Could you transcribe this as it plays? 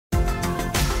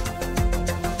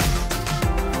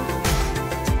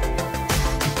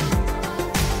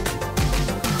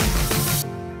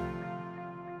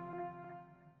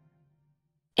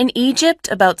In Egypt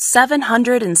about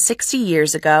 760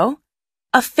 years ago,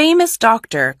 a famous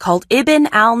doctor called Ibn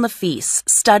al-Nafis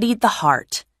studied the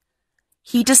heart.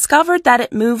 He discovered that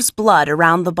it moves blood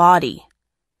around the body.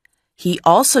 He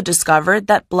also discovered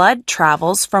that blood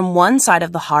travels from one side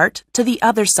of the heart to the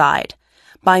other side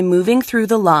by moving through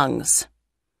the lungs.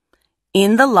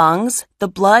 In the lungs, the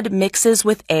blood mixes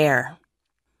with air.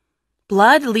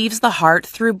 Blood leaves the heart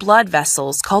through blood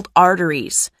vessels called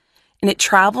arteries, and it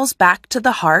travels back to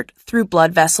the heart through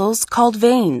blood vessels called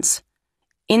veins.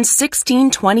 In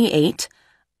 1628,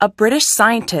 a British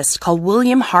scientist called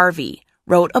William Harvey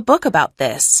wrote a book about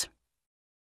this.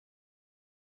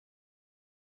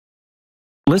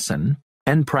 Listen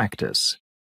and practice.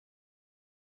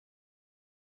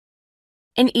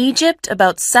 In Egypt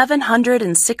about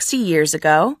 760 years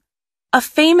ago, a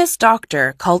famous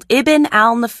doctor called Ibn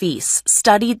al-Nafis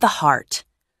studied the heart.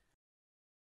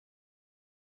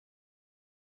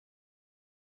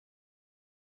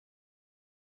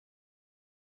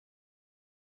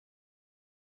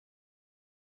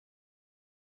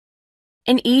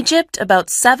 In Egypt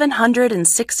about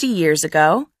 760 years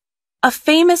ago, a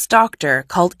famous doctor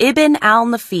called Ibn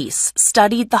al-Nafis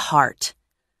studied the heart.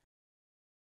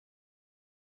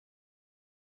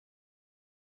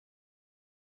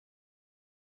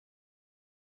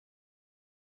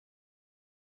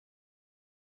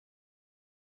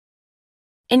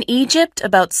 In Egypt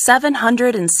about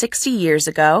 760 years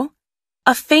ago,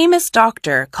 a famous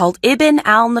doctor called Ibn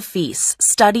al-Nafis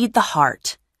studied the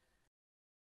heart.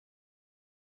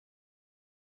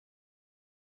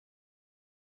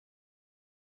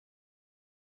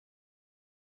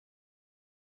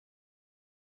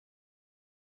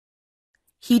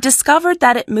 He discovered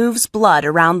that it moves blood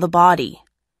around the body.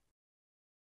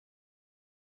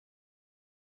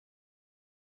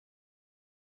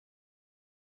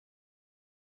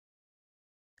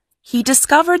 He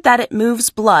discovered that it moves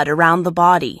blood around the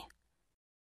body.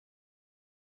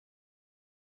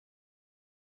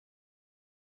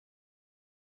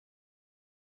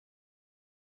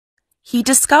 He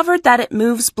discovered that it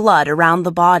moves blood around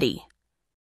the body.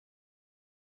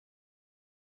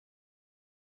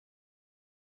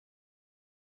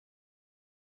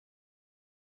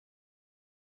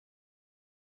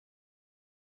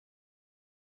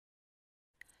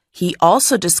 He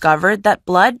also discovered that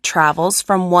blood travels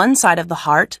from one side of the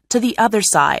heart to the other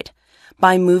side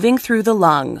by moving through the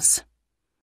lungs.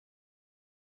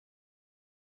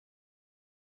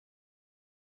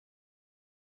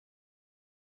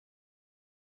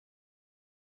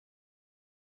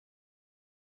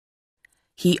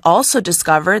 He also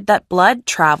discovered that blood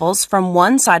travels from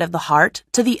one side of the heart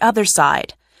to the other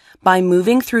side by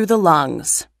moving through the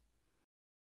lungs.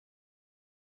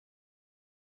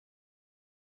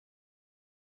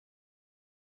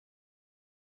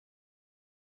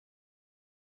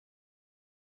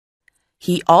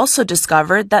 He also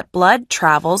discovered that blood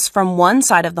travels from one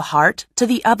side of the heart to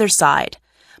the other side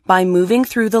by moving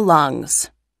through the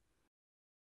lungs.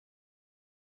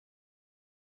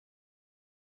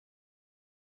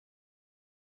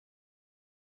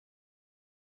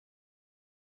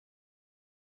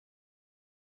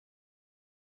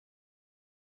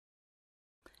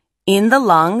 In the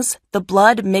lungs, the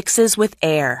blood mixes with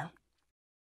air.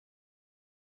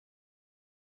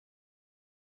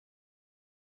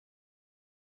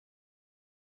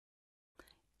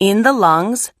 In the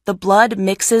lungs, the blood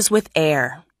mixes with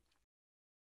air.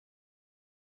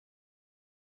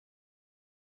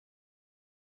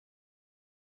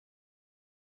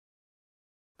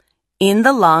 In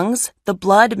the lungs, the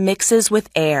blood mixes with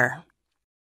air.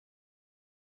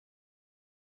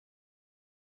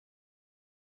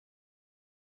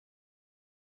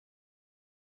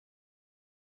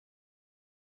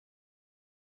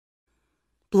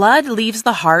 Blood leaves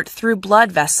the heart through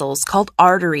blood vessels called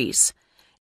arteries.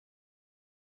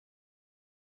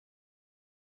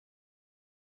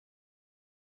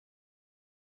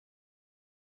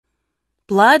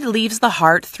 Blood leaves the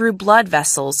heart through blood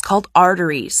vessels called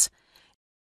arteries.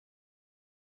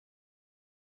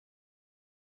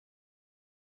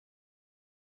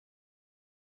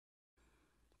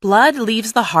 Blood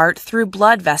leaves the heart through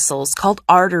blood vessels called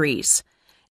arteries.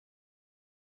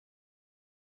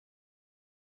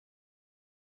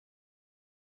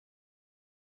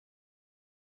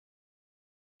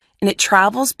 And it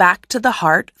travels back to the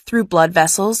heart through blood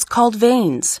vessels called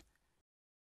veins.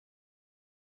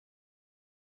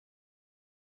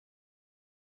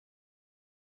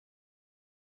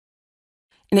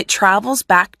 And it travels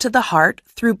back to the heart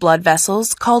through blood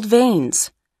vessels called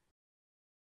veins.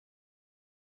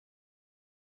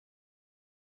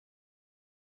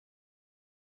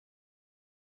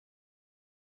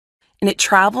 and it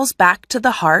travels back to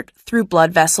the heart through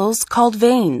blood vessels called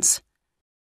veins.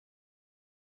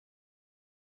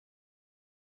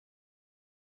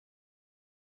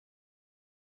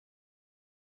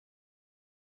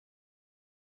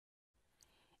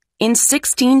 In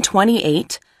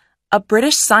 1628, a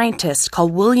British scientist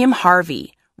called William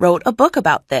Harvey wrote a book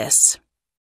about this.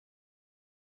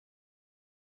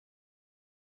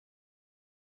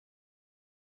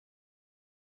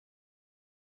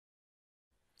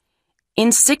 In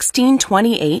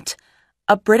 1628,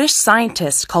 a British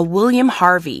scientist called William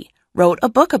Harvey wrote a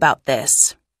book about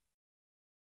this.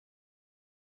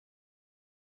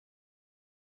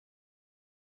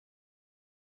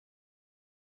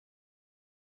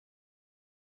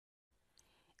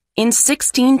 In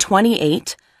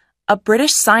 1628, a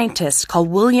British scientist called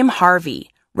William Harvey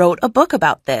wrote a book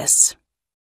about this.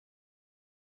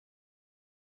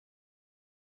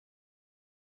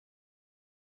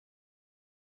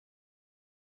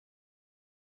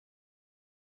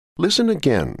 Listen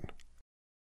again.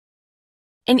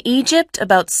 In Egypt,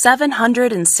 about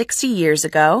 760 years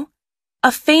ago,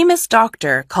 a famous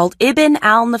doctor called Ibn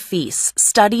al-Nafis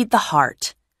studied the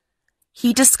heart.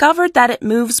 He discovered that it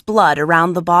moves blood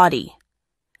around the body.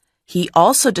 He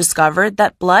also discovered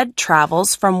that blood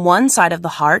travels from one side of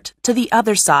the heart to the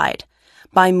other side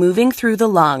by moving through the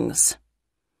lungs.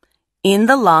 In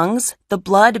the lungs, the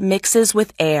blood mixes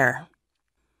with air.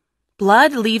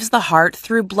 Blood leaves the heart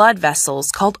through blood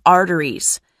vessels called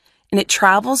arteries, and it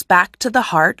travels back to the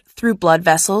heart through blood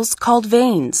vessels called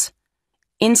veins.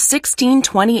 In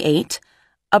 1628,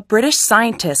 a British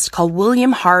scientist called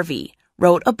William Harvey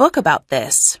wrote a book about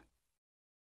this.